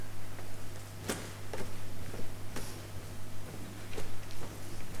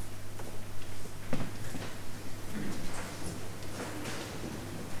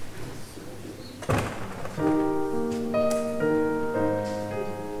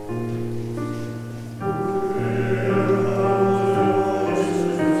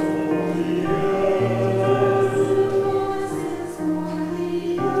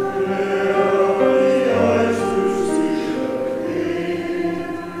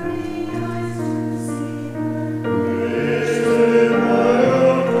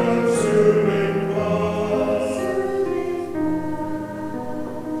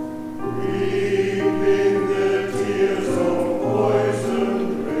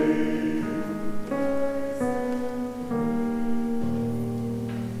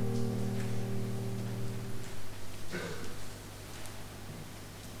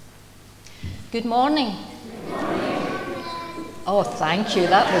Good morning. Oh, thank you.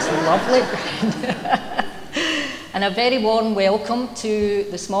 That was lovely. And a very warm welcome to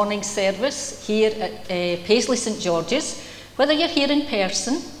this morning's service here at Paisley St George's, whether you're here in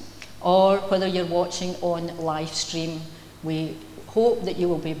person or whether you're watching on live stream. We hope that you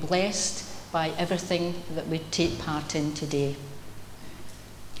will be blessed by everything that we take part in today.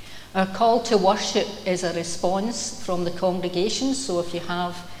 Our call to worship is a response from the congregation, so if you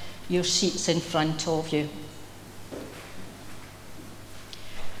have your sheets in front of you.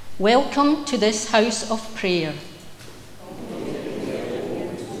 Welcome to this house of prayer.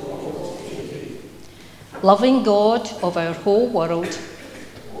 Loving God of our whole world,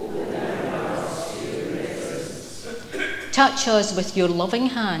 touch us with your loving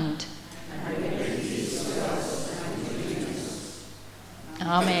hand.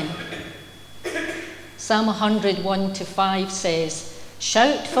 Amen. Psalm 101-5 says,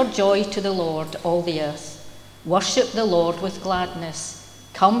 "Shout for joy to the Lord, all the earth. Worship the Lord with gladness.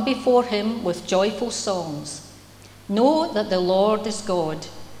 Come before him with joyful songs. Know that the Lord is God.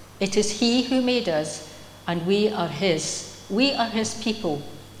 It is he who made us, and we are his. We are his people,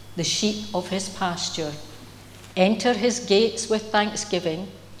 the sheep of his pasture. Enter his gates with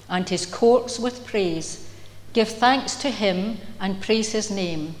thanksgiving and his courts with praise. Give thanks to him and praise his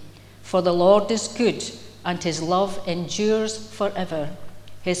name. For the Lord is good, and his love endures forever.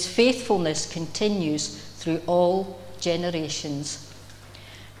 His faithfulness continues through all generations."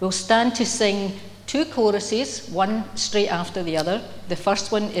 We'll stand to sing two choruses, one straight after the other. The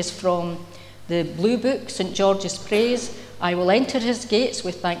first one is from the Blue Book, St George's Praise. "I will enter his gates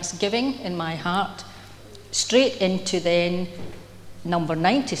with thanksgiving in my heart." Straight into then number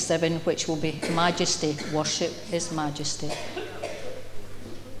 97, which will be Majesty, Worship his Majesty.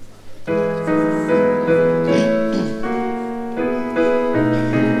 Thank you.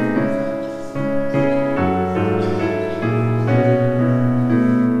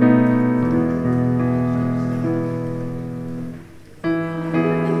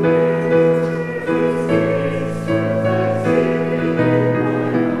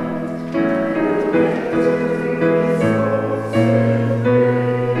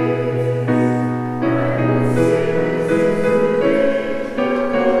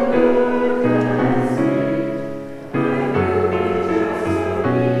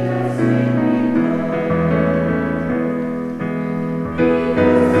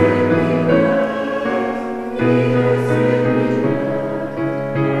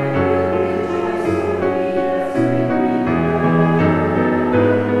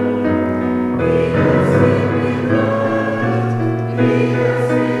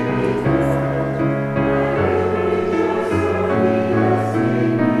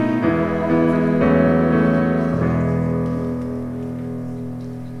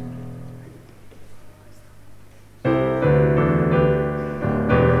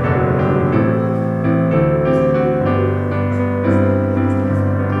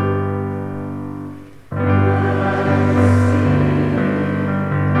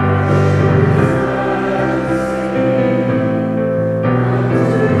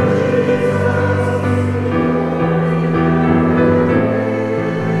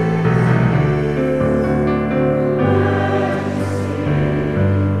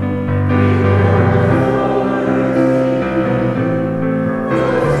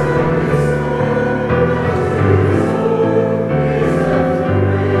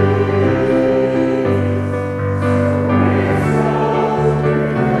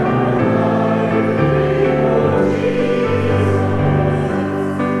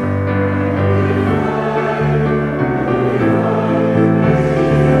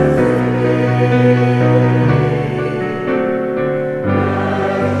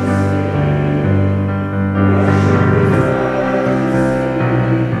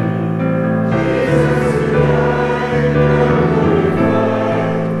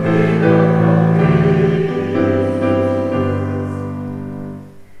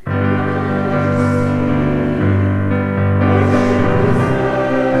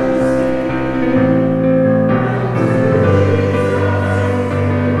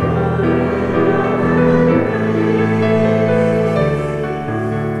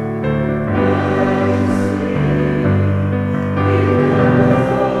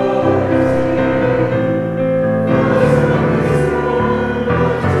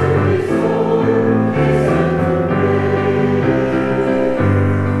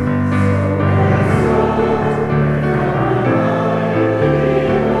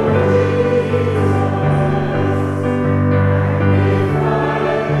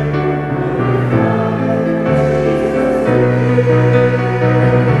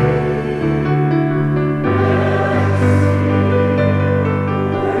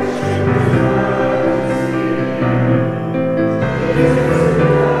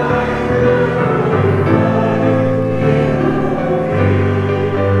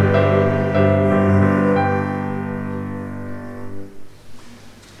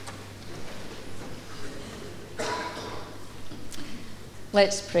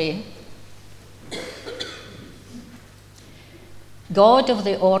 Let's pray. God of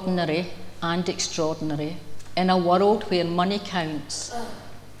the ordinary and extraordinary, in a world where money counts,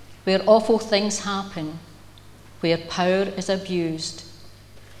 where awful things happen, where power is abused,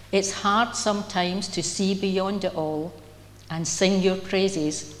 it's hard sometimes to see beyond it all and sing your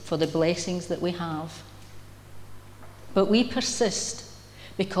praises for the blessings that we have. But we persist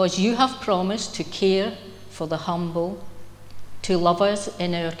because you have promised to care for the humble, to love us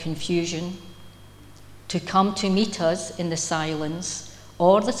in our confusion, to come to meet us in the silence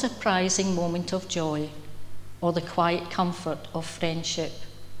or the surprising moment of joy or the quiet comfort of friendship.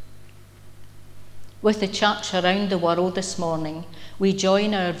 With the church around the world this morning, we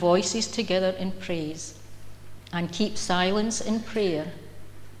join our voices together in praise and keep silence in prayer.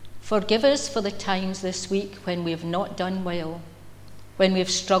 Forgive us for the times this week when we have not done well, when we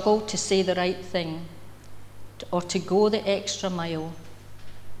have struggled to say the right thing or to go the extra mile,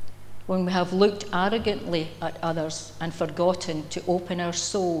 when we have looked arrogantly at others and forgotten to open our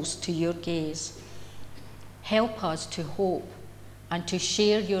souls to your gaze. Help us to hope and to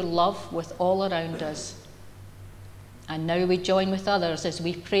share your love with all around us. And now we join with others as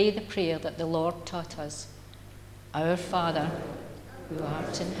we pray the prayer that the Lord taught us. Our Father, who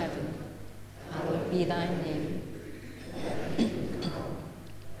art in heaven, hallowed be thy name.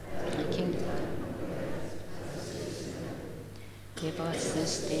 Thy kingdom. Give us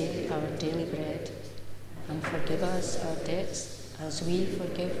this day our daily bread, and forgive us our debts as we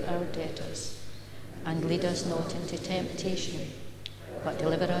forgive our debtors. And lead us not into temptation, but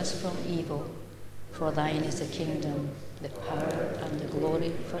deliver us from evil. For thine is the kingdom, the power, and the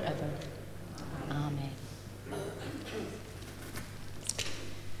glory forever. Amen.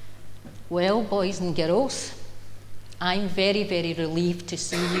 Well, boys and girls, I'm very, very relieved to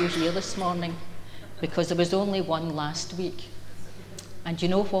see you here this morning, because there was only one last week. And you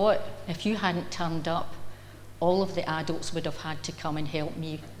know what? If you hadn't turned up, all of the adults would have had to come and help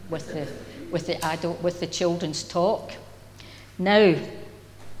me with the children's talk. Now,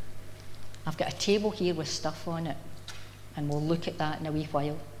 I've got a table here with stuff on it, and we'll look at that in a wee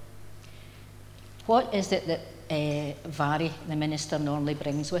while. What is it that Vary, the minister, normally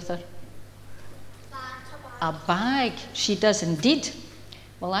brings with her? A bag. She does indeed.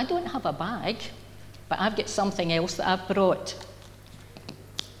 Well, I don't have a bag, but I've got something else that I've brought.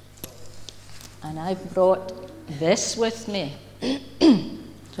 And I've brought this with me.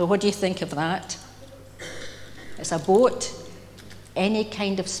 So what do you think of that? It's a boat. Any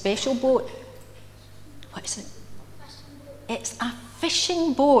kind of special boat. What is it? It's a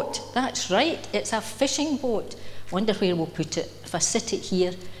fishing boat. That's right, it's a fishing boat. Wonder where we'll put it. If I sit it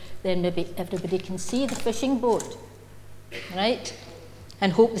here, then maybe everybody can see the fishing boat. Right?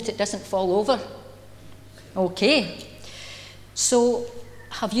 And hope that it doesn't fall over. Okay. So,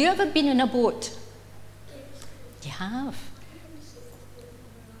 have you ever been in a boat? You have.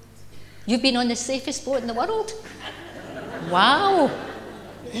 You've been on the safest boat in the world? Wow.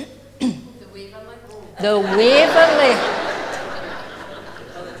 The Waverley.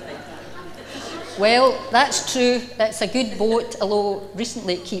 Well, that's true. That's a good boat, although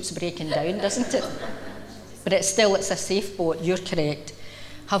recently it keeps breaking down, doesn't it? But it's a safe boat. You're correct.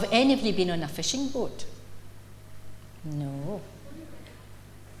 Have any of you been on a fishing boat? No.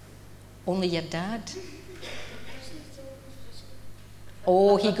 Only your dad?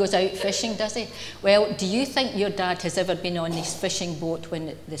 Oh, he goes out fishing, does he? Well, do you think your dad has ever been on this fishing boat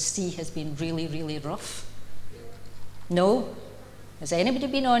when the sea has been really, really rough? No? Has anybody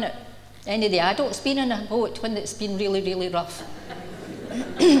been on it? Any of the adults been on a boat when it's been really, really rough?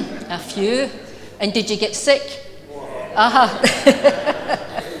 A few. And did you get sick?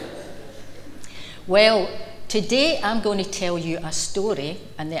 Well, today I'm going to tell you a story,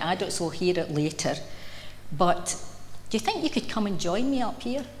 and the adults will hear it later. But do you think you could come and join me up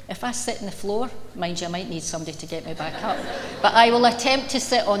here? If I sit on the floor, mind you, I might need somebody to get me back up. But I will attempt to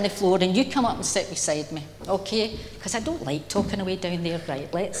sit on the floor, and you come up and sit beside me, okay? Because I don't like talking away down there.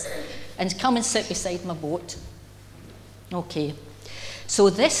 Right, let's. And come and sit beside my boat. Okay. So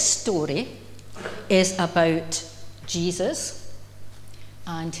this story is about Jesus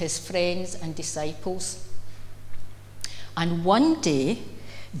and his friends and disciples. And one day,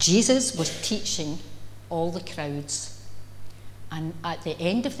 Jesus was teaching all the crowds. And at the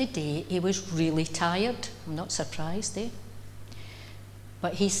end of the day, he was really tired. I'm not surprised, eh?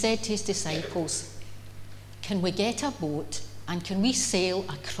 But he said to his disciples, "Can we get a boat and can we sail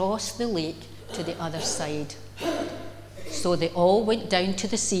across the lake to the other side?" So they all went down to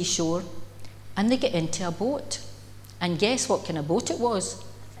the seashore and they got into a boat. And guess what kind of boat it was?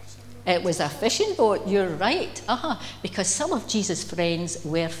 It was a fishing boat, you're right. Because some of Jesus' friends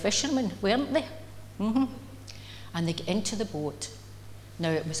were fishermen, weren't they? And they get into the boat. Now,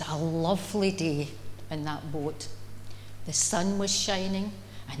 it was a lovely day in that boat. The sun was shining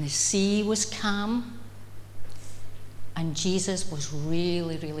and the sea was calm. And Jesus was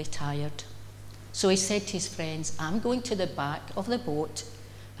really, really tired. So he said to his friends, I'm going to the back of the boat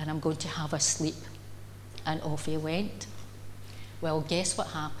and I'm going to have a sleep. And off he went. Well, guess what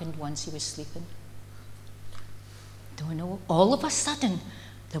happened once he was sleeping? Don't know. All of a sudden,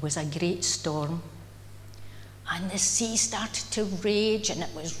 there was a great storm. And the sea started to rage and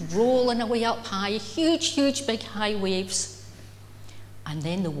it was rolling away up high, huge, big high waves. And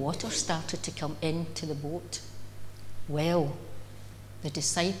then the water started to come into the boat. Well, the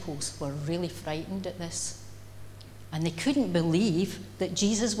disciples were really frightened at this. And they couldn't believe that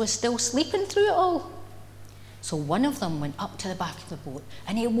Jesus was still sleeping through it all. So one of them went up to the back of the boat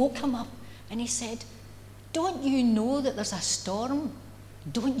and he woke him up and he said, don't you know that there's a storm?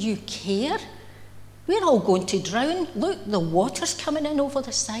 Don't you care? We're all going to drown. Look, the water's coming in over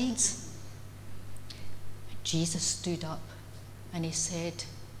the sides. Jesus stood up and he said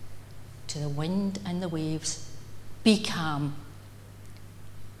to the wind and the waves, be calm.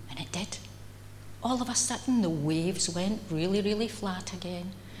 And it did. All of a sudden, the waves went really, really flat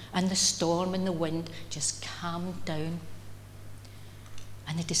again. And the storm and the wind just calmed down.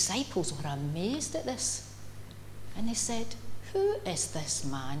 And the disciples were amazed at this. And they said, who is this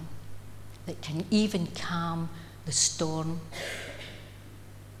man that can even calm the storm?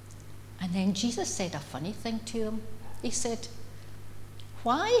 And then Jesus said a funny thing to them. He said,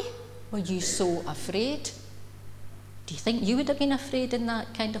 why were you so afraid? Do you think you would have been afraid in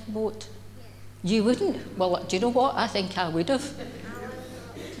that kind of boat? You wouldn't? Well, do you know what? I think I would have.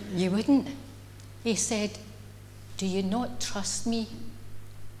 You wouldn't. He said, do you not trust me?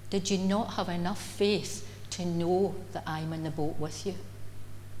 Did you not have enough faith to know that I'm in the boat with you?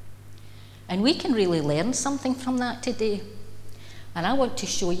 And we can really learn something from that today. And I want to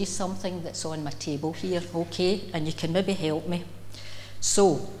show you something that's on my table here, okay? And you can maybe help me.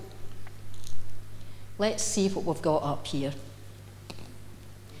 So, let's see what we've got up here.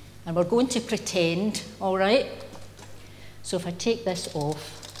 And we're going to pretend, all right? So if I take this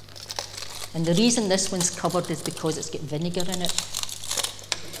off, and the reason this one's covered is because it's got vinegar in it.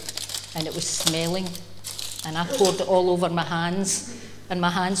 And it was smelling. And I poured it all over my hands. And my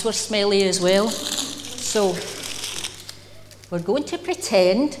hands were smelly as well. So we're going to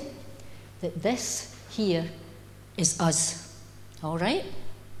pretend that this here is us. All right?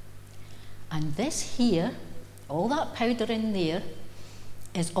 And this here, all that powder in there,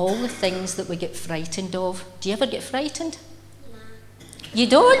 is all the things that we get frightened of. Do you ever get frightened? No. You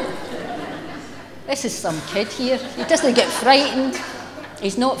don't? This is some kid here. He doesn't get frightened.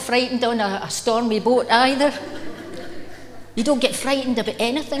 He's not frightened on a stormy boat either. You don't get frightened about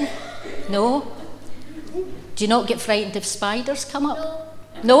anything? No? Do you not get frightened if spiders come up?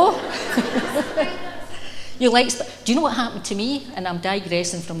 No? You like do you know what happened to me? And I'm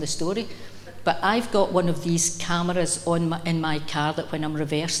digressing from the story. But I've got one of these cameras in my car that when I'm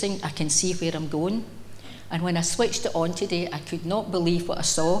reversing, I can see where I'm going. And when I switched it on today, I could not believe what I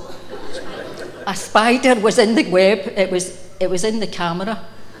saw. A spider was in the web. It was in the camera.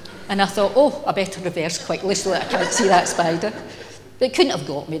 And I thought, oh, I better reverse quickly so that I can't see that spider. But it couldn't have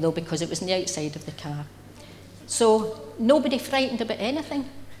got me, though, because it was on the outside of the car. So, nobody frightened about anything?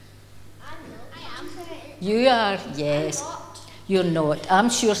 I am frightened. You are, yes. You're not. I'm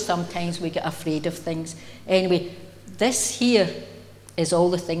sure sometimes we get afraid of things. Anyway, this here is all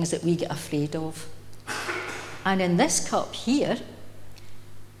the things that we get afraid of. And in this cup here,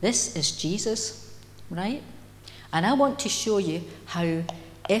 this is Jesus, right? And I want to show you how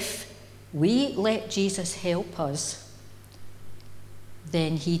if we let Jesus help us,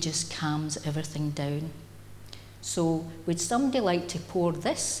 then he just calms everything down. So would somebody like to pour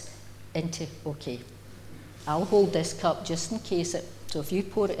this into, okay, I'll hold this cup just in case it, so if you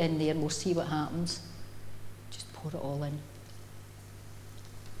pour it in there, we'll see what happens. Just pour it all in.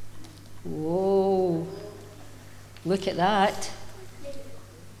 Whoa, look at that.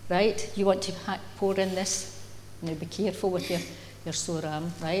 Right, you want to pour in this? Now be careful with your sore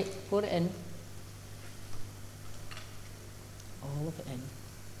arm, right? Pour it in. All of it in.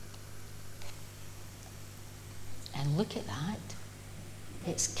 And look at that.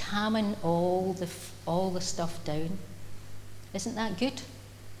 It's calming all the stuff down. Isn't that good?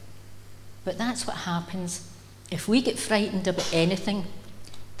 But that's what happens. If we get frightened about anything,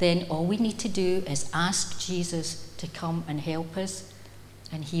 then all we need to do is ask Jesus to come and help us,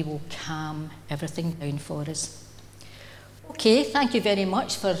 and he will calm everything down for us. Okay, thank you very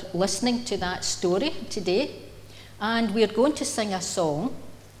much for listening to that story today. And we're going to sing a song,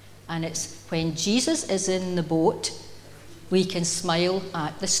 and it's When Jesus is in the Boat, We Can Smile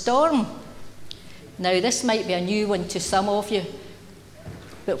at the Storm. Now, this might be a new one to some of you,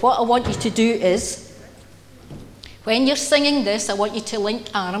 but what I want you to do is, when you're singing this, I want you to link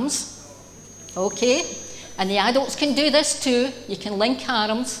arms, okay? And the adults can do this too. You can link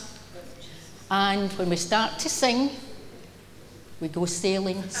arms. And when we start to sing, we go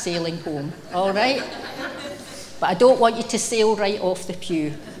sailing, sailing home, all right? But I don't want you to sail right off the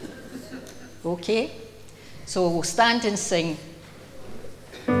pew, okay? So we'll stand and sing.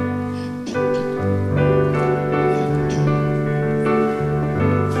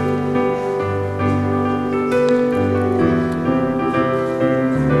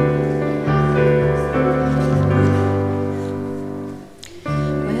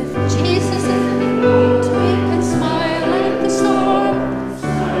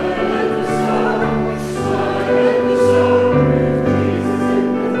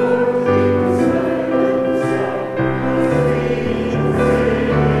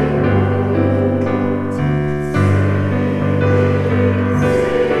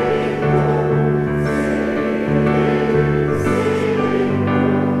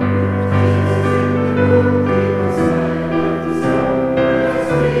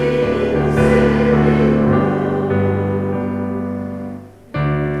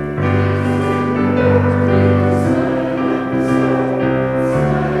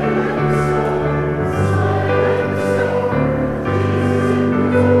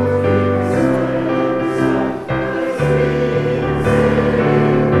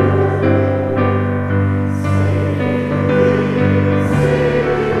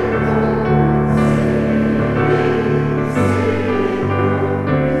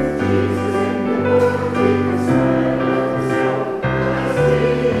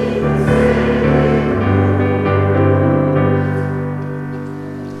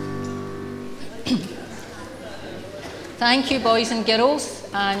 Thank you, boys and girls,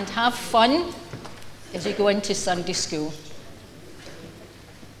 and have fun as you go into Sunday school.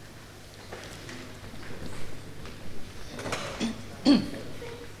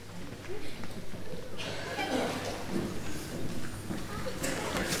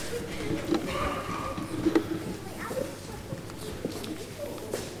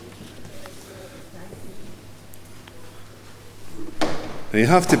 Now you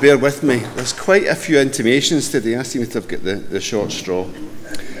have to bear with me. There's quite a few intimations today. I seem to have got the short straw.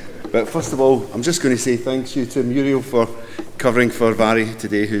 But first of all, I'm just going to say thank you to Muriel for covering for Vary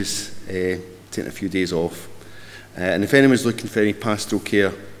today, who's taking a few days off. And if anyone's looking for any pastoral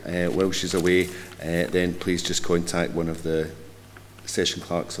care while she's away, then please just contact one of the session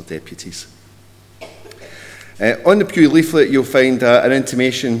clerks or deputies. On the pew leaflet, you'll find an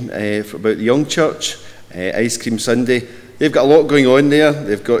intimation about the Young Church, Ice Cream Sunday. They've got a lot going on there.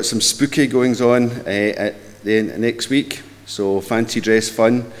 They've got some spooky goings on next week. So fancy dress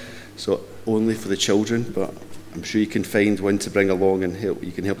fun. So only for the children, but I'm sure you can find one to bring along and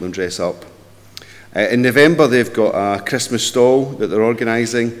you can help them dress up. In November, they've got a Christmas stall that they're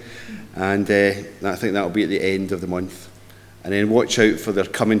organising, and I think that'll be at the end of the month. And then watch out for their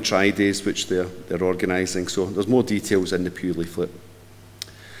Come and Try days, which they're organising. So there's more details in the pew leaflet.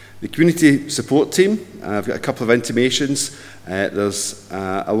 The community support team, I've got a couple of intimations. There's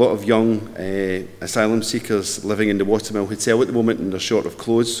a lot of young asylum seekers living in the Watermill Hotel at the moment, and they're short of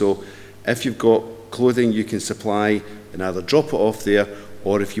clothes. So if you've got clothing you can supply, and either drop it off there,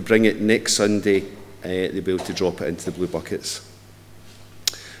 or if you bring it next Sunday, they'll be able to drop it into the blue buckets.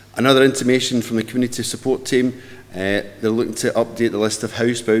 Another intimation from the community support team, they're looking to update the list of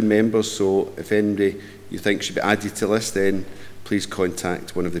housebound members. So if anybody you think should be added to the list, then please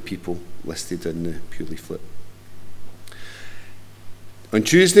contact one of the people listed in the pew leaflet. On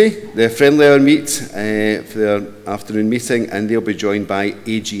Tuesday, the Friendly Hour meet for their afternoon meeting, and they'll be joined by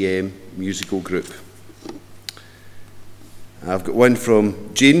AGM Musical Group. I've got one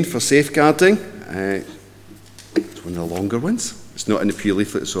from Jean for safeguarding. It's one of the longer ones. It's not in the pew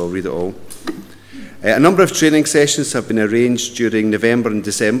leaflet, so I'll read it all. A number of training sessions have been arranged during November and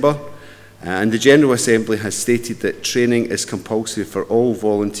December. And the General Assembly has stated that training is compulsory for all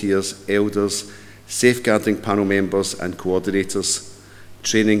volunteers, elders, safeguarding panel members and coordinators.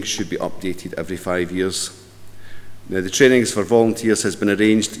 Training should be updated every 5 years. Now, the trainings for volunteers has been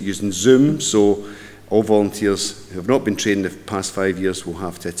arranged using Zoom, so all volunteers who have not been trained in the past 5 years will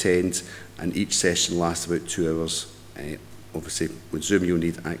have to attend, and each session lasts about 2 hours. Obviously, with Zoom you'll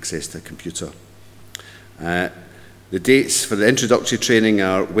need access to a computer. The dates for the introductory training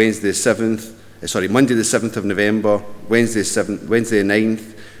are Wednesday the 7th, Monday the 7th of November, Wednesday the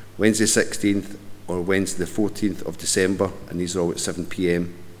 9th, Wednesday 16th, or Wednesday the 14th of December, and these are all at 7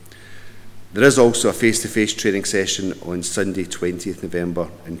 p.m. There is also a face-to-face training session on Sunday 20th November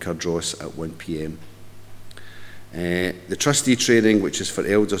in Cardross at 1 p.m. The trustee training, which is for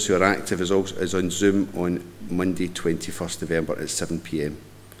elders who are active, is on Zoom on Monday 21st November at 7 p.m.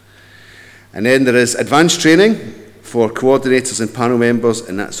 And then there is advanced training for coordinators and panel members,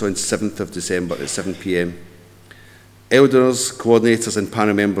 and that's on 7th of December at 7 p.m. Elders, coordinators and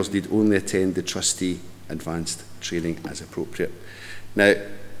panel members need only attend the trustee advanced training as appropriate. Now,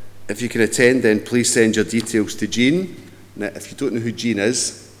 if you can attend, then please send your details to Jean. Now, if you don't know who Jean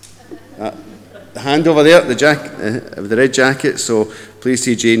is, the hand over there, the red jacket, so please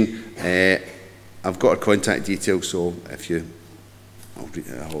see Jean. I've got her contact details, so if you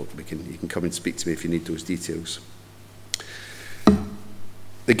can come and speak to me if you need those details.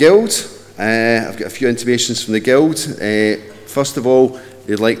 The Guild, I've got a few intimations from the Guild. First of all,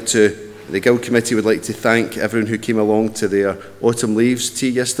 the Guild Committee would like to thank everyone who came along to their autumn leaves tea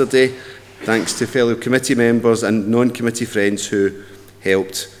yesterday. Thanks to fellow committee members and non-committee friends who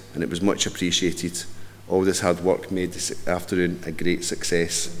helped, and it was much appreciated. All this hard work made this afternoon a great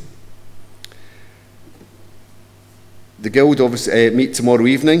success. The Guild obviously meet tomorrow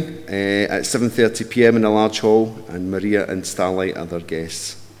evening at 7:30 p.m. in a large hall, and Maria and Starlight are their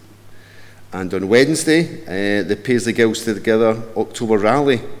guests. And on Wednesday, the Paisley Guilds Together October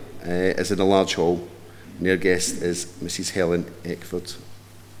Rally is in a large hall, and their guest is Mrs. Helen Eckford.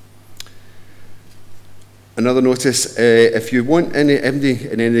 Another notice, if you want any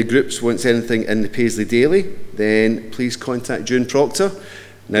in any of the groups wants anything in the Paisley Daily, then please contact June Proctor.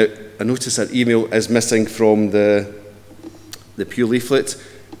 Now, I notice her email is missing from the Pew leaflet.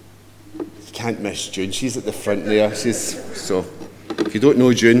 You can't miss June, she's at the front there. So if you don't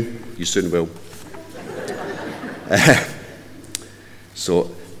know June, you soon will. So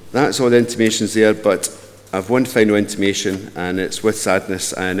that's all the intimations there, but I've one final intimation, and it's with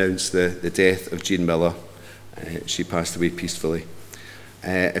sadness I announce the death of Jean Miller. She passed away peacefully.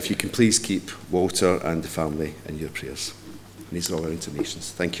 If you can please keep Walter and the family in your prayers. And these are all our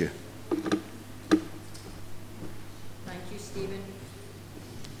intimations. Thank you. Thank you, Stephen.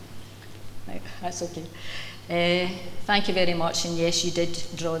 Right, that's okay. Thank you very much, and yes, you did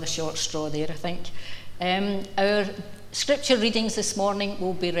draw the short straw there, I think. Our scripture readings this morning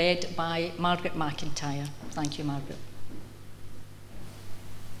will be read by Margaret McIntyre. Thank you, Margaret.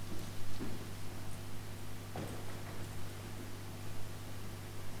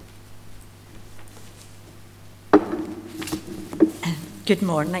 Good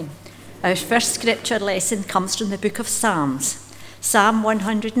morning. Our first scripture lesson comes from the book of Psalms, Psalm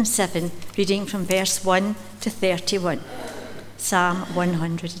 107, reading from verse 1 to 31. Psalm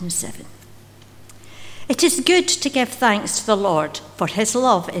 107. It is good to give thanks to the Lord, for his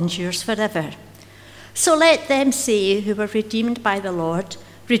love endures forever. So let them say who were redeemed by the Lord,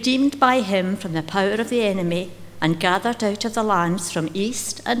 redeemed by him from the power of the enemy, and gathered out of the lands from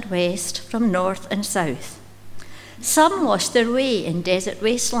east and west, from north and south. Some lost their way in desert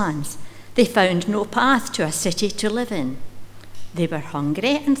wastelands. They found no path to a city to live in. They were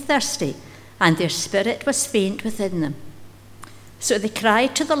hungry and thirsty, and their spirit was faint within them. So they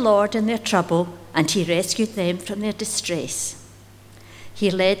cried to the Lord in their trouble, and he rescued them from their distress. He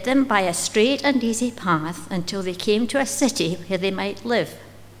led them by a straight and easy path until they came to a city where they might live.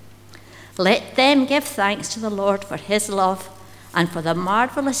 Let them give thanks to the Lord for his love and for the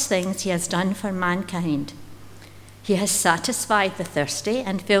marvelous things he has done for mankind. He has satisfied the thirsty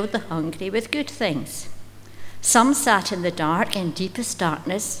and filled the hungry with good things. Some sat in the dark and deepest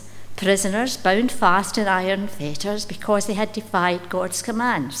darkness, prisoners bound fast in iron fetters because they had defied God's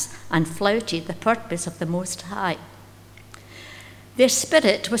commands and flouted the purpose of the Most High. Their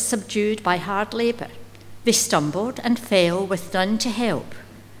spirit was subdued by hard labour. They stumbled and fell with none to help.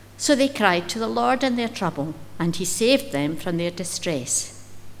 So they cried to the Lord in their trouble, and he saved them from their distress.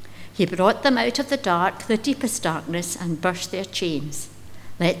 He brought them out of the dark, the deepest darkness, and burst their chains.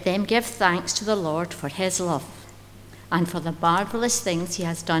 Let them give thanks to the Lord for his love and for the marvelous things he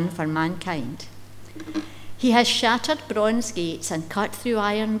has done for mankind. He has shattered bronze gates and cut through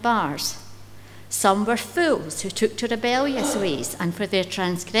iron bars. Some were fools who took to rebellious ways, and for their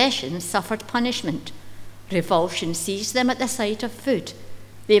transgressions suffered punishment. Revulsion seized them at the sight of food.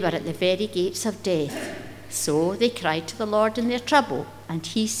 They were at the very gates of death. So they cried to the Lord in their trouble, and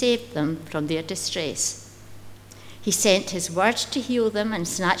he saved them from their distress. He sent his word to heal them and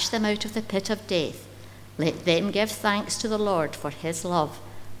snatch them out of the pit of death. Let them give thanks to the Lord for his love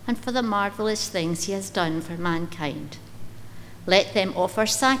and for the marvelous things he has done for mankind. Let them offer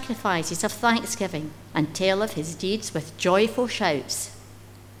sacrifices of thanksgiving and tell of his deeds with joyful shouts.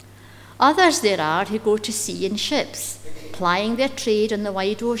 Others there are who go to sea in ships, plying their trade on the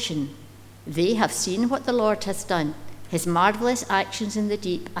wide ocean. They have seen what the Lord has done, his marvelous actions in the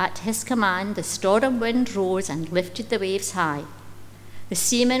deep. At his command the storm wind rose and lifted the waves high. The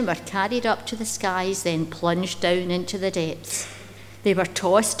seamen were carried up to the skies, then plunged down into the depths. They were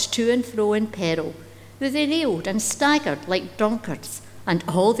tossed to and fro in peril. They reeled and staggered like drunkards, and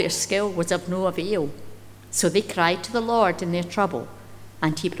all their skill was of no avail. So they cried to the Lord in their trouble,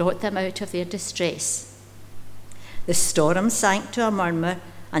 and he brought them out of their distress. The storm sank to a murmur,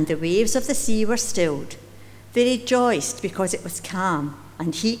 and the waves of the sea were stilled. They rejoiced because it was calm,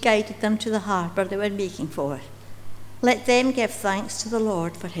 and he guided them to the harbour they were making for. Let them give thanks to the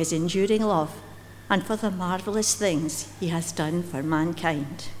Lord for his enduring love, and for the marvellous things he has done for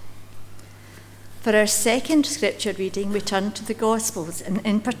mankind. For our second scripture reading, we turn to the Gospels, and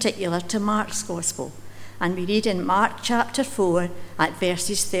in particular to Mark's Gospel, and we read in Mark chapter 4 at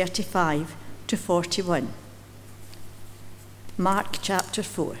verses 35 to 41. Mark chapter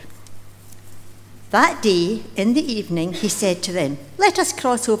 4. That day, in the evening, he said to them, "Let us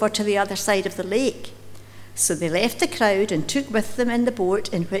cross over to the other side of the lake." So they left the crowd and took with them in the boat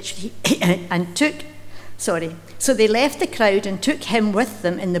in which So they left the crowd and took him with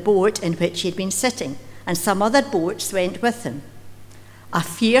them in the boat in which he had been sitting, and some other boats went with him. A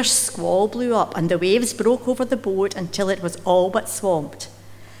fierce squall blew up, and the waves broke over the boat until it was all but swamped.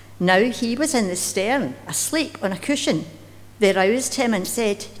 Now he was in the stern, asleep on a cushion. They roused him and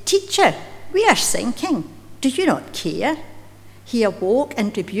said, "Teacher, we are sinking. Do you not care?" He awoke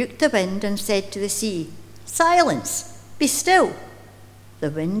and rebuked the wind and said to the sea, "Silence, be still." The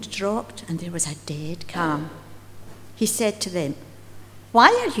wind dropped and there was a dead calm. He said to them, "Why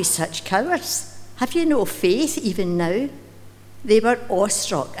are you such cowards? Have you no faith even now?" They were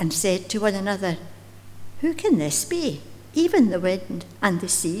awestruck and said to one another, "Who can this be? Even the wind and the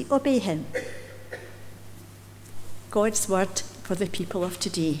sea obey him." God's word for the people of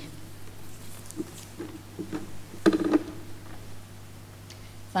today.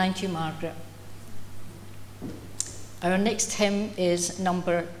 Thank you, Margaret. Our next hymn is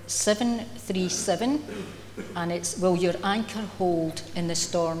number 737, and it's "Will Your Anchor Hold in the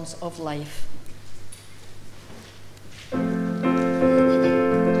Storms of Life."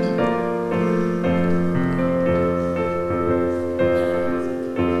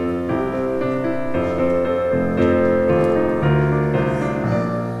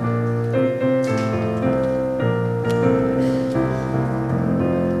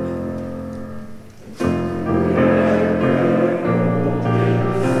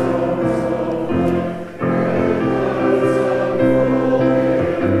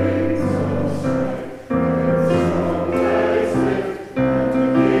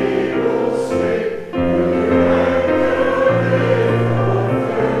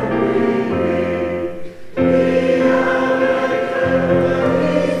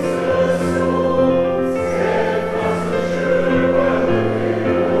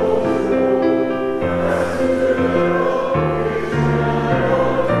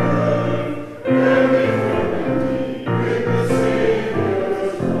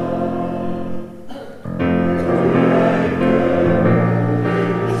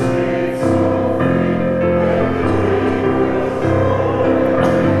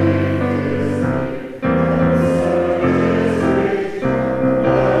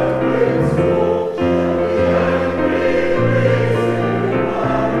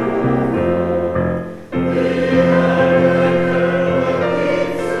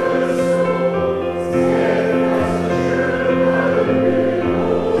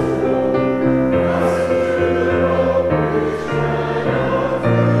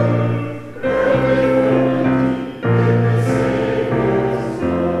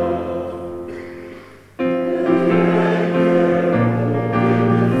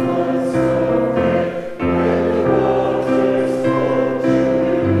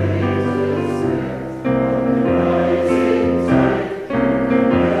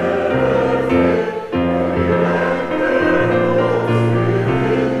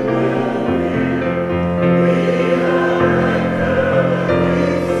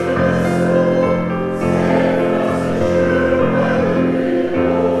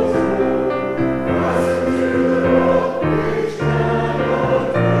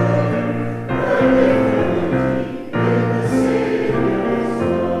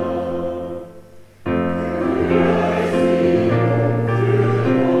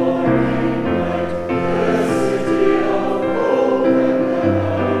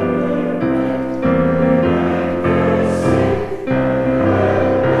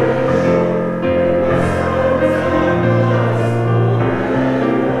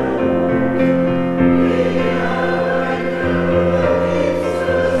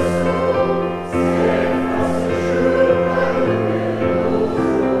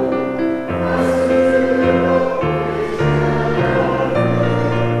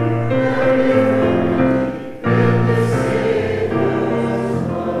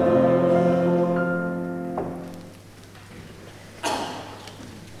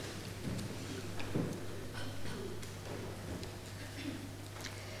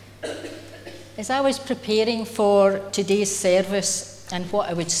 As I was preparing for today's service and what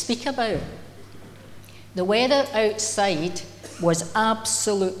I would speak about, the weather outside was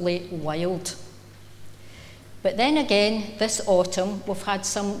absolutely wild. But then again, this autumn, we've had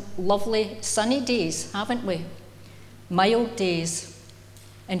some lovely sunny days, haven't we? Mild days.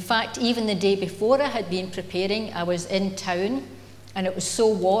 In fact, even the day before I had been preparing, I was in town and it was so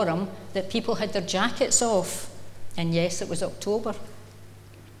warm that people had their jackets off. And yes, it was October.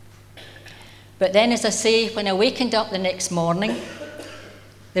 But then, as I say, when I wakened up the next morning,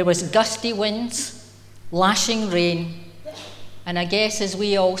 there was gusty winds, lashing rain, and I guess, as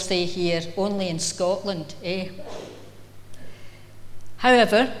we all say here, only in Scotland, eh?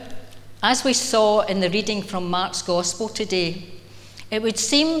 However, as we saw in the reading from Mark's Gospel today, it would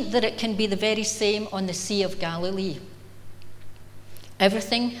seem that it can be the very same on the Sea of Galilee.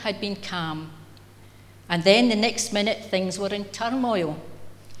 Everything had been calm, and then the next minute things were in turmoil.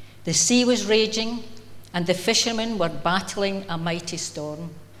 The sea was raging, and the fishermen were battling a mighty storm.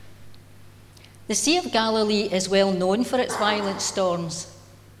 The Sea of Galilee is well known for its violent storms.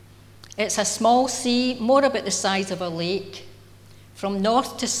 It's a small sea, more about the size of a lake. From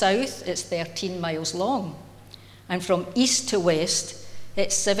north to south, it's 13 miles long, and from east to west,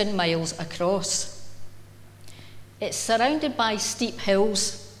 it's 7 miles across. It's surrounded by steep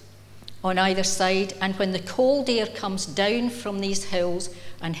hills on either side, and when the cold air comes down from these hills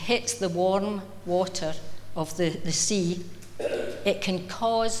and hits the warm water of the sea, it can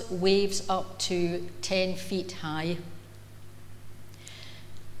cause waves up to 10 feet high.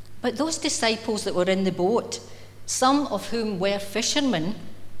 But those disciples that were in the boat, some of whom were fishermen,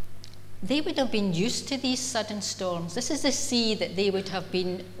 they would have been used to these sudden storms. This is a sea that they would have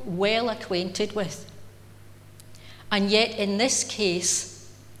been well acquainted with. And yet, in this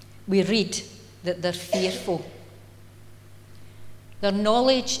case, we read that they're fearful. Their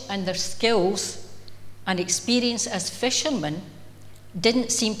knowledge and their skills and experience as fishermen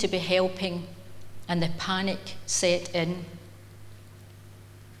didn't seem to be helping, and the panic set in.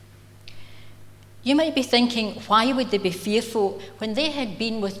 You might be thinking, why would they be fearful when they had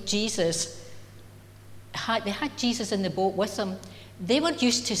been with Jesus? They had Jesus in the boat with them. They were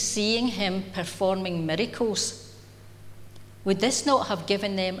used to seeing him performing miracles. Would this not have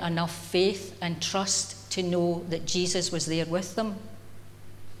given them enough faith and trust to know that Jesus was there with them?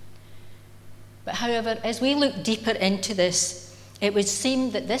 But however, as we look deeper into this, it would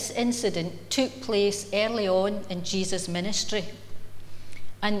seem that this incident took place early on in Jesus' ministry.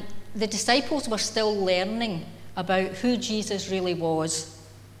 And the disciples were still learning about who Jesus really was.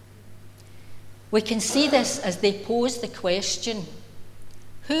 We can see this as they pose the question,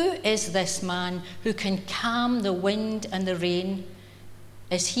 who is this man who can calm the wind and the rain?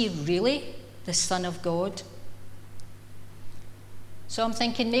 Is he really the Son of God? So I'm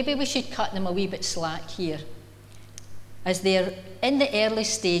thinking maybe we should cut them a wee bit slack here, as they're in the early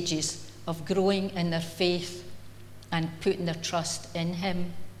stages of growing in their faith and putting their trust in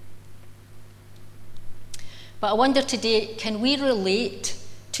him. But I wonder today, can we relate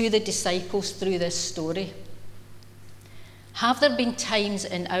to the disciples through this story? Have there been times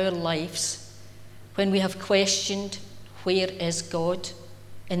in our lives when we have questioned, where is God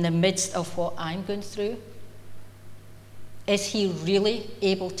in the midst of what I'm going through? Is he really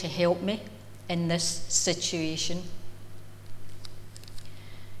able to help me in this situation?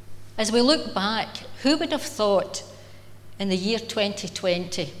 As we look back, who would have thought in the year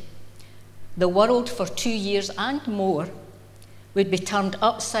 2020, the world for 2 years and more would be turned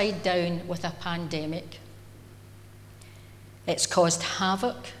upside down with a pandemic? It's caused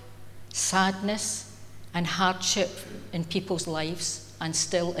havoc, sadness, and hardship in people's lives, and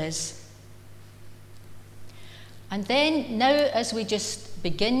still is. And then, now as we just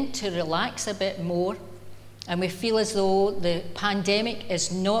begin to relax a bit more, and we feel as though the pandemic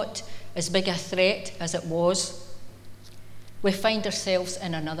is not as big a threat as it was, we find ourselves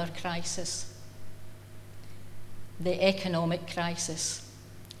in another crisis. The economic crisis,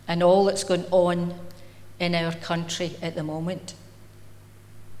 and all that's going on in our country at the moment.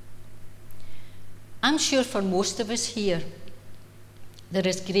 I'm sure for most of us here, there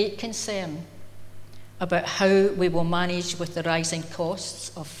is great concern about how we will manage with the rising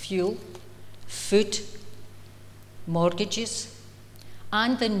costs of fuel, food, mortgages,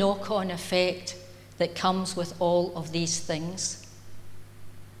 and the knock-on effect that comes with all of these things.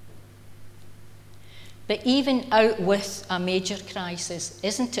 But even out with a major crisis,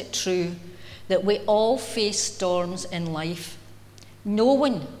 isn't it true that we all face storms in life? No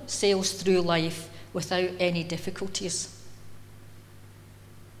one sails through life without any difficulties.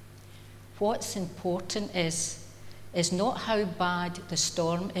 What's important is not how bad the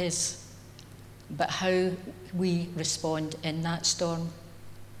storm is, but how we respond in that storm.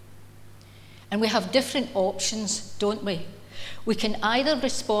 And we have different options, don't we? We can either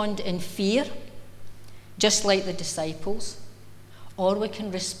respond in fear, just like the disciples, or we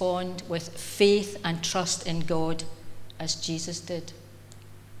can respond with faith and trust in God, as Jesus did.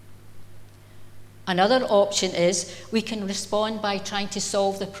 Another option is we can respond by trying to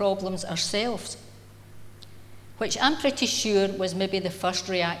solve the problems ourselves, which I'm pretty sure was maybe the first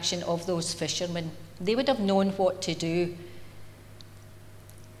reaction of those fishermen. They would have known what to do.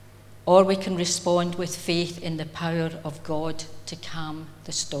 Or we can respond with faith in the power of God to calm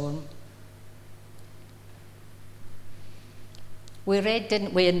the storm. We read,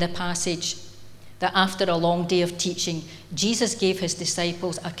 didn't we, in the passage that after a long day of teaching, Jesus gave his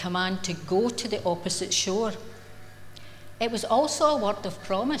disciples a command to go to the opposite shore. It was also a word of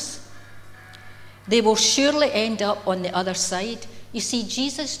promise. They will surely end up on the other side. You see,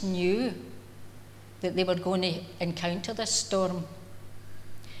 Jesus knew that they were going to encounter this storm,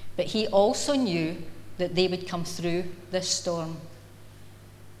 but he also knew that they would come through this storm.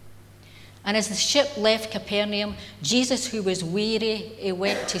 And as the ship left Capernaum, Jesus, who was weary, he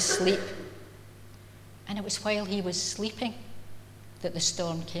went to sleep. And it was while he was sleeping that the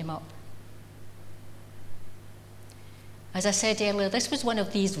storm came up. As I said earlier, this was one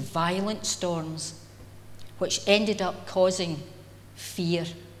of these violent storms which ended up causing fear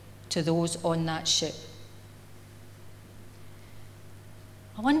to those on that ship.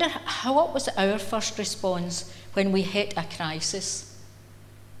 I wonder what was our first response when we hit a crisis?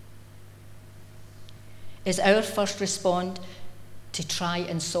 Is our first response to try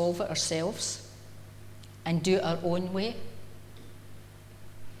and solve it ourselves and do it our own way?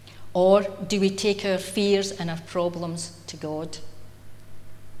 Or do we take our fears and our problems to God?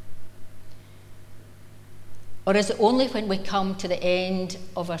 Or is it only when we come to the end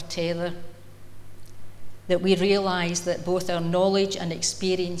of our tether that we realise that both our knowledge and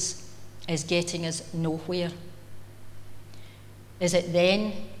experience is getting us nowhere? Is it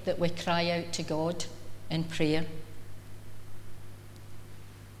then that we cry out to God in prayer?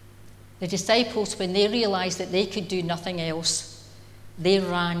 The disciples, when they realised that they could do nothing else, they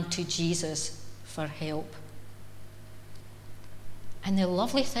ran to Jesus for help. And the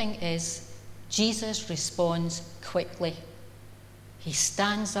lovely thing is, Jesus responds quickly. He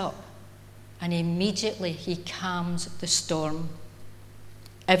stands up and immediately he calms the storm.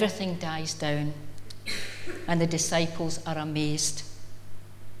 Everything dies down and the disciples are amazed.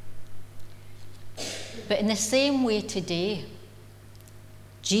 But in the same way today,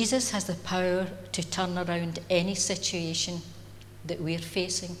 Jesus has the power to turn around any situation that we're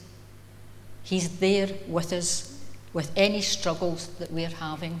facing. He's there with us with any struggles that we're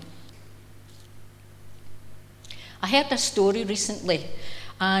having. I heard a story recently,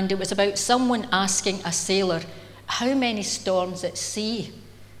 and it was about someone asking a sailor how many storms at sea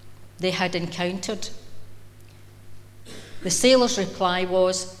they had encountered. The sailor's reply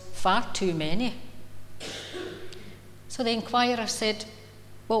was, "Far too many." So the inquirer said,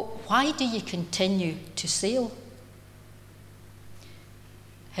 "Well, why do you continue to sail?"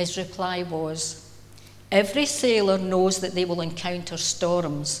 His reply was, "Every sailor knows that they will encounter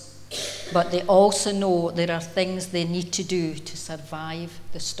storms, but they also know there are things they need to do to survive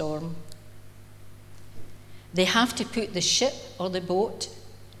the storm. They have to put the ship or the boat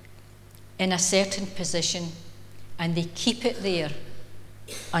in a certain position, and they keep it there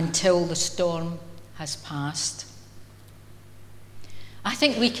until the storm has passed." I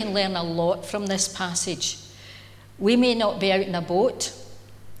think we can learn a lot from this passage. We may not be out in a boat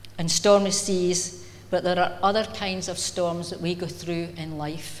in stormy seas, but there are other kinds of storms that we go through in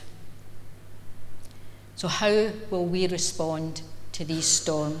life. So how will we respond to these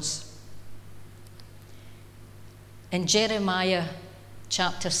storms? In Jeremiah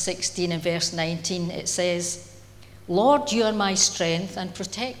chapter 16 and verse 19, it says, "Lord, you are my strength and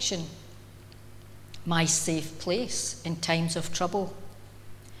protection, my safe place in times of trouble.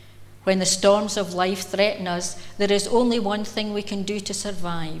 When the storms of life threaten us, there is only one thing we can do to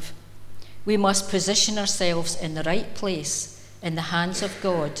survive. We must position ourselves in the right place in the hands of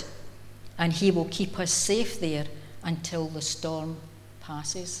God, and he will keep us safe there until the storm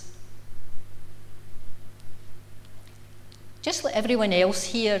passes." Just like everyone else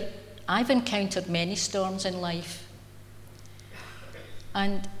here, I've encountered many storms in life.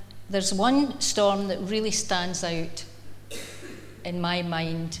 And there's one storm that really stands out in my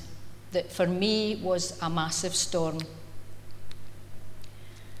mind that for me was a massive storm.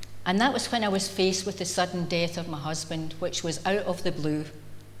 And that was when I was faced with the sudden death of my husband, which was out of the blue.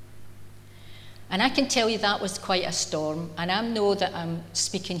 And I can tell you that was quite a storm. And I know that I'm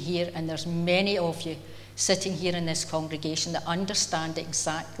speaking here, and there's many of you sitting here in this congregation that understand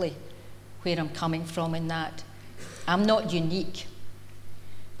exactly where I'm coming from in that. I'm not unique.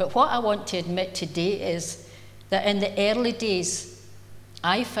 But what I want to admit today is that in the early days,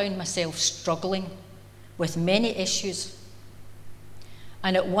 I found myself struggling with many issues.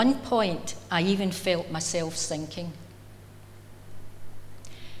 And at one point, I even felt myself sinking.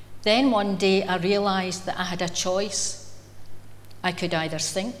 Then one day, I realised that I had a choice. I could either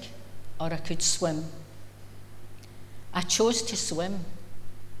sink or I could swim. I chose to swim.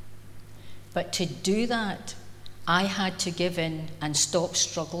 But to do that, I had to give in and stop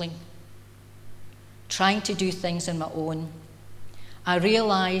struggling, trying to do things on my own. I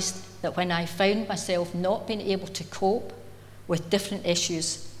realised that when I found myself not being able to cope with different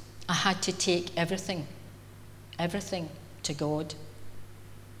issues, I had to take everything to God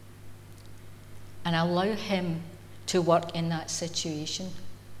and allow Him to work in that situation.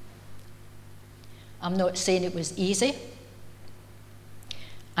 I'm not saying it was easy,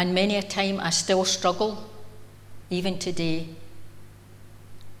 and many a time I still struggle, even today.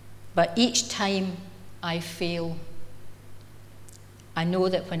 But each time I fail, I know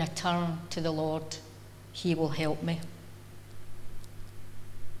that when I turn to the Lord, He will help me.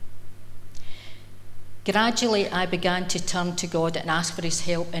 Gradually, I began to turn to God and ask for His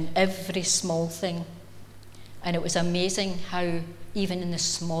help in every small thing. And it was amazing how, even in the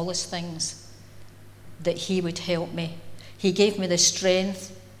smallest things, that He would help me. He gave me the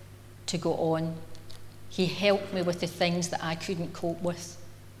strength to go on. He helped me with the things that I couldn't cope with.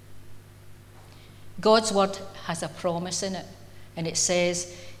 God's word has a promise in it, and it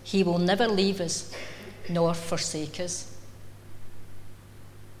says, He will never leave us nor forsake us.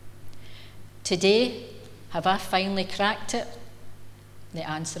 Today, have I finally cracked it? The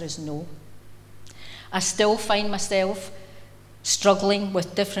answer is no. I still find myself struggling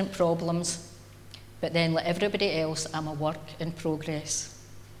with different problems, but then, like everybody else, I'm a work in progress.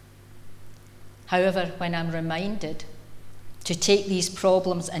 However, when I'm reminded to take these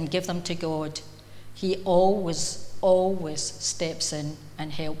problems and give them to God, He always steps in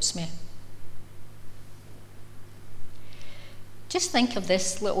and helps me. Just think of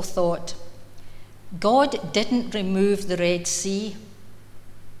this little thought. God didn't remove the Red Sea.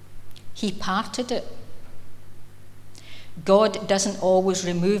 He parted it. God doesn't always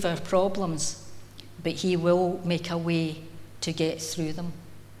remove our problems, but He will make a way to get through them.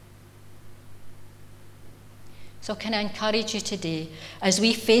 So can I encourage you today, as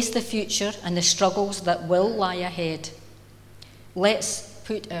we face the future and the struggles that will lie ahead, let's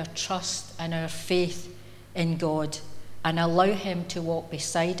put our trust and our faith in God and allow Him to walk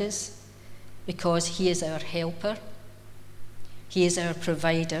beside us, because He is our helper, He is our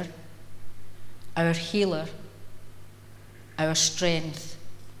provider, our healer, our strength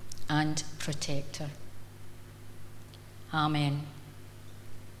and protector. Amen.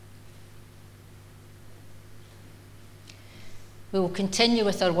 We will continue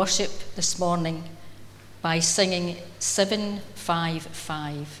with our worship this morning by singing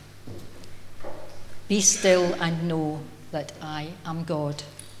 755. Be still and know that I am God.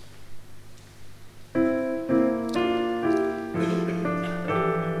 I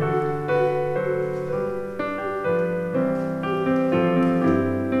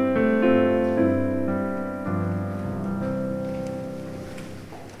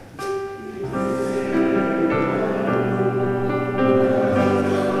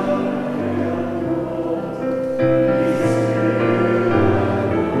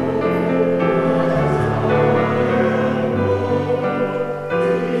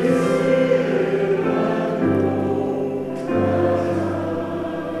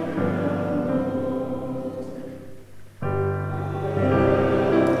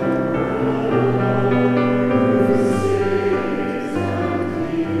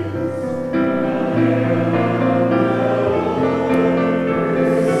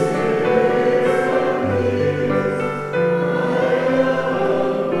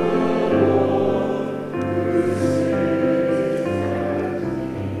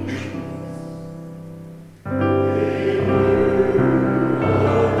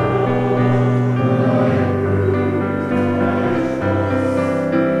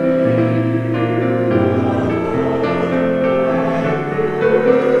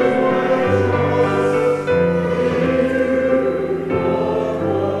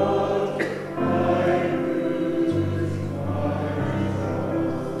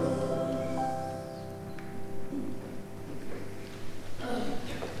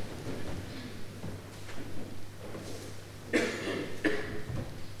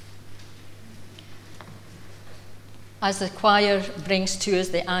As the choir brings to us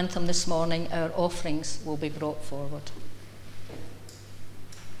the anthem this morning, our offerings will be brought forward.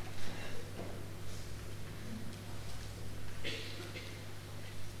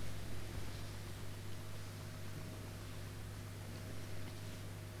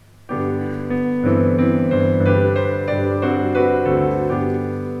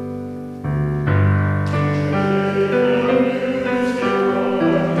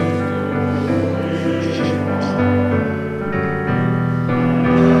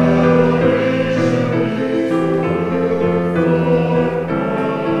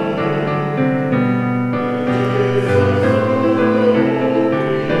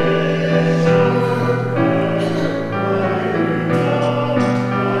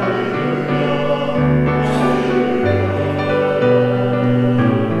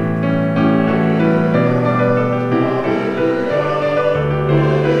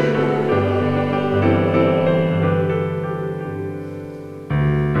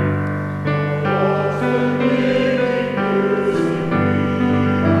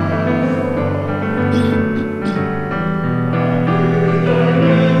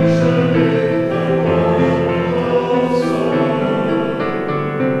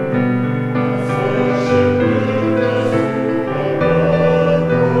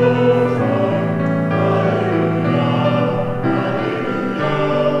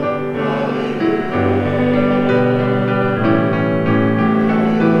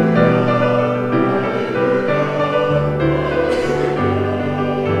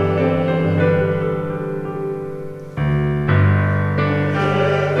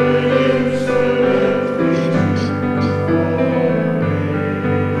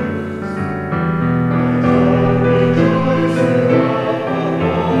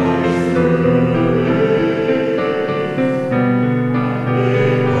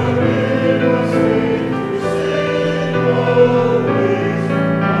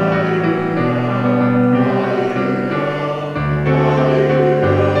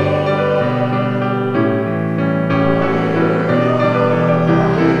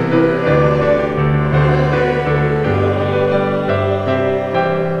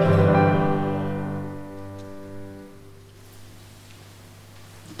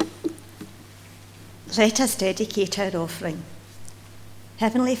 Let us dedicate our offering.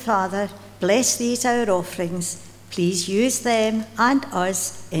 Heavenly Father, bless these our offerings. Please use them and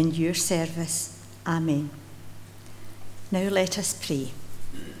us in your service. Amen. Now let us pray.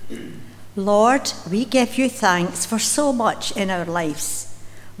 Lord, we give you thanks for so much in our lives.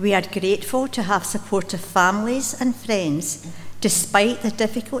 We are grateful to have supportive families and friends. Despite the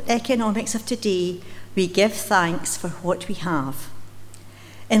difficult economics of today, we give thanks for what we have.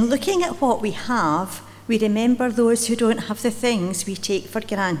 In looking at what we have, we remember those who don't have the things we take for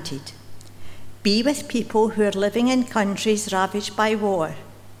granted. Be with people who are living in countries ravaged by war,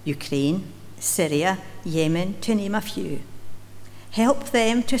 Ukraine, Syria, Yemen, to name a few. Help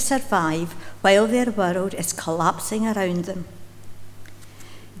them to survive while their world is collapsing around them.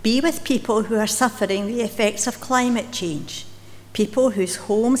 Be with people who are suffering the effects of climate change, people whose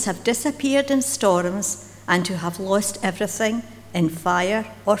homes have disappeared in storms and who have lost everything in fire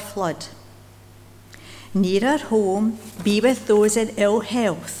or flood. Nearer home, be with those in ill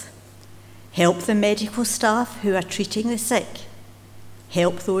health. Help the medical staff who are treating the sick.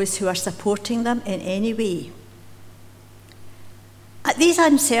 Help those who are supporting them in any way. At these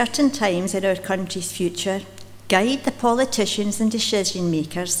uncertain times in our country's future, guide the politicians and decision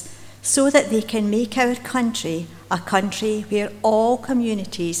makers so that they can make our country a country where all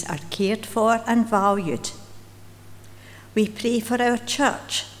communities are cared for and valued. We pray for our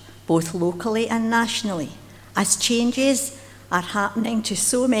church, both locally and nationally, as changes are happening to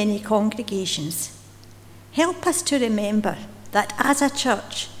so many congregations. Help us to remember that as a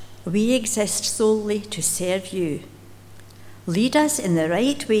church, we exist solely to serve you. Lead us in the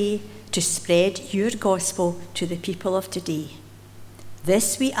right way to spread your gospel to the people of today.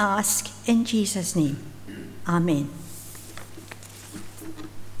 This we ask in Jesus' name. Amen.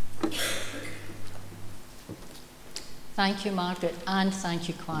 Thank you, Margaret, and thank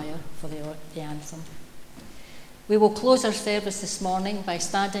you, choir, for the anthem. We will close our service this morning by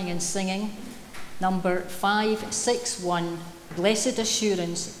standing and singing number 561, Blessed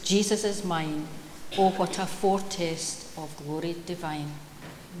Assurance, Jesus is mine. Oh, what a foretaste of glory divine.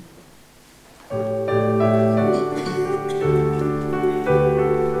 Oh, what a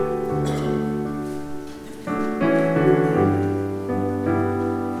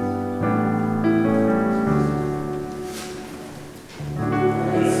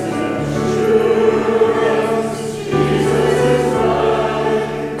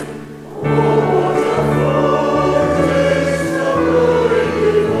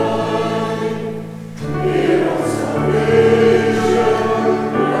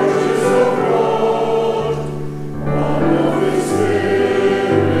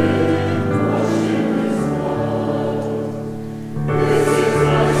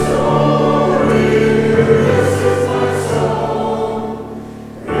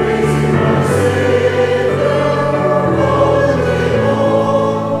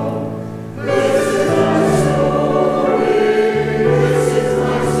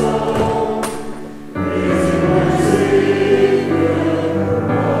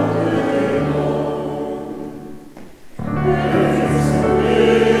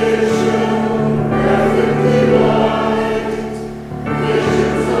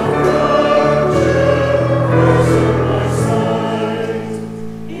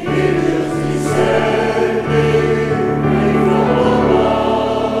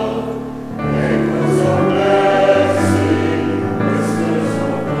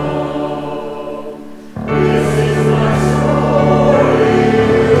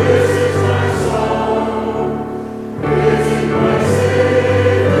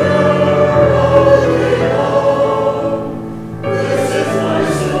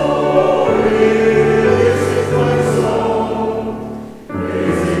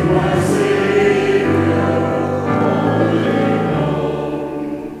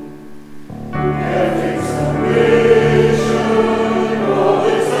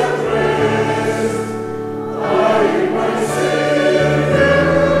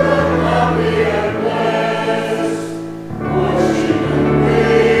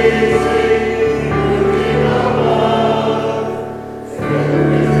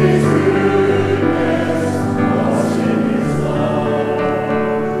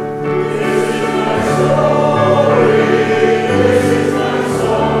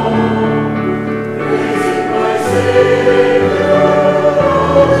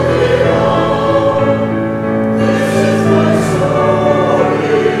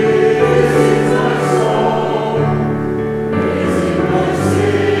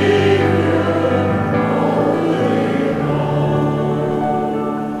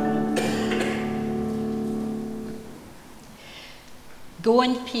Go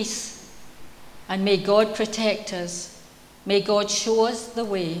in peace, and may God protect us. May God show us the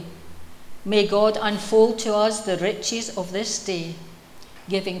way. May God unfold to us the riches of this day,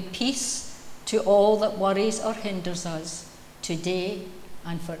 giving peace to all that worries or hinders us, today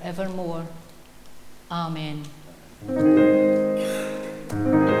and forevermore. Amen.